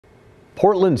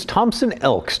Portland's Thompson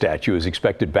Elk statue is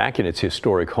expected back in its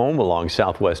historic home along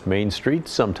Southwest Main Street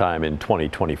sometime in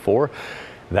 2024.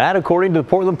 That, according to the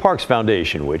Portland Parks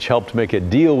Foundation, which helped make a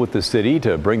deal with the city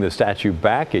to bring the statue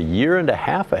back a year and a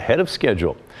half ahead of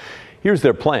schedule. Here's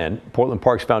their plan. Portland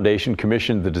Parks Foundation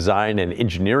commissioned the design and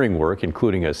engineering work,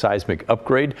 including a seismic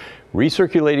upgrade,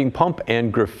 recirculating pump,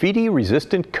 and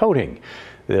graffiti-resistant coating.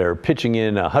 They're pitching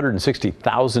in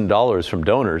 $160,000 from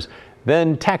donors.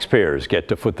 Then taxpayers get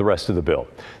to foot the rest of the bill.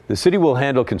 The city will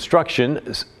handle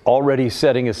construction, already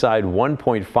setting aside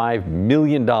 $1.5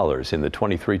 million in the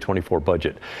 23-24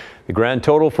 budget. The grand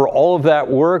total for all of that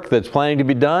work that's planning to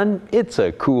be done, it's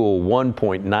a cool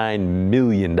 $1.9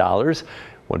 million.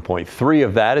 1.3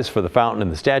 of that is for the fountain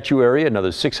and the statue area, another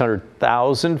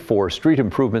 $600,000 for street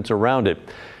improvements around it.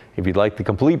 If you'd like the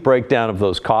complete breakdown of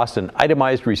those costs, an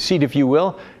itemized receipt, if you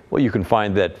will, well, you can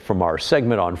find that from our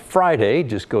segment on Friday.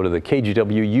 Just go to the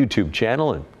KGW YouTube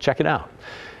channel and check it out.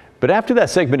 But after that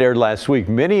segment aired last week,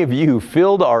 many of you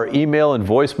filled our email and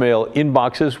voicemail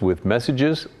inboxes with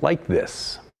messages like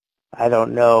this. I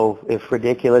don't know if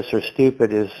ridiculous or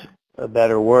stupid is a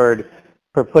better word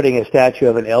for putting a statue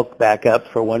of an elk back up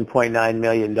for $1.9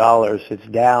 million. It's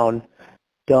down.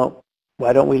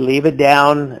 Why don't we leave it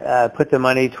down, put the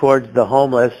money towards the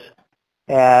homeless,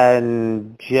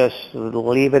 and just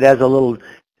leave it as a little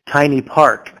tiny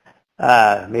park?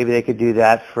 Maybe they could do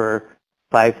that for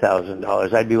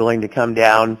 $5,000. I'd be willing to come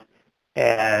down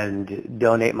and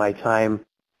donate my time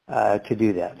to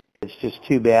do that. It's just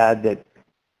too bad that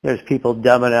there's people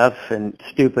dumb enough and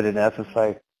stupid enough, if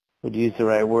I would use the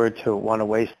right word, to want to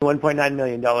waste $1.9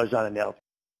 million on an elk.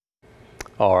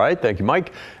 All right, thank you,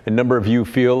 Mike. A number of you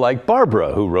feel like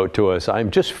Barbara, who wrote to us,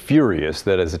 "I'm just furious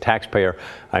that as a taxpayer,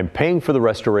 I'm paying for the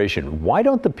restoration. Why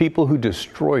don't the people who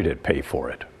destroyed it pay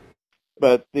for it?"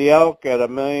 But the elk at $1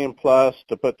 million plus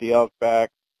to put the elk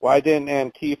back, why didn't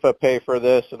Antifa pay for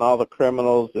this and all the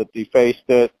criminals that defaced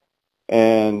it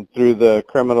and through the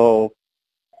criminal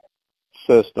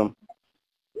system?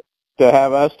 To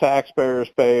have us taxpayers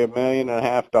pay $1.5 million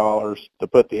to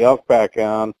put the elk back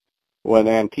on when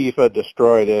Antifa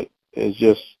destroyed it is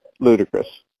just ludicrous.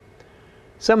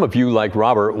 Some of you, like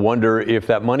Robert, wonder if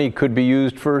that money could be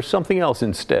used for something else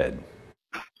instead.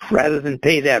 Rather than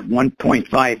pay that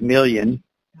 $1.5 million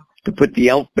to put the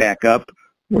elk back up,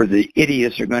 where the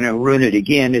idiots are going to ruin it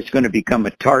again, it's going to become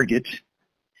a target.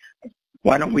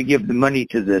 Why don't we give the money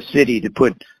to the city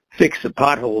to fix the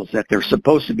potholes that they're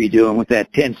supposed to be doing with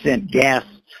that 10-cent gas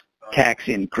tax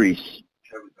increase?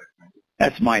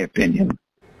 That's my opinion.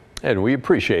 And we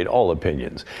appreciate all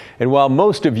opinions. And while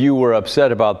most of you were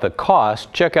upset about the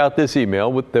cost, check out this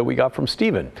email that we got from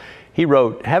Stephen. He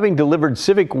wrote, "Having delivered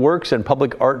civic works and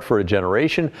public art for a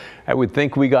generation, I would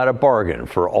think we got a bargain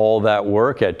for all that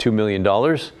work at $2 million.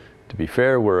 To be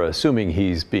fair, we're assuming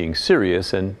he's being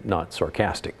serious and not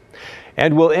sarcastic."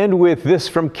 And we'll end with this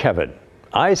from Kevin.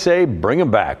 "I say bring them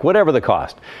back, whatever the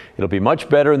cost. It'll be much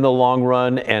better in the long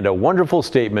run and a wonderful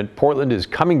statement. Portland is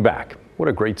coming back. What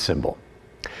a great symbol."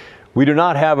 We do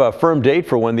not have a firm date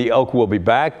for when the elk will be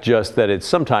back, just that it's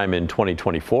sometime in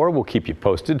 2024. We'll keep you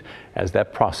posted as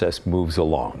that process moves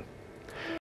along.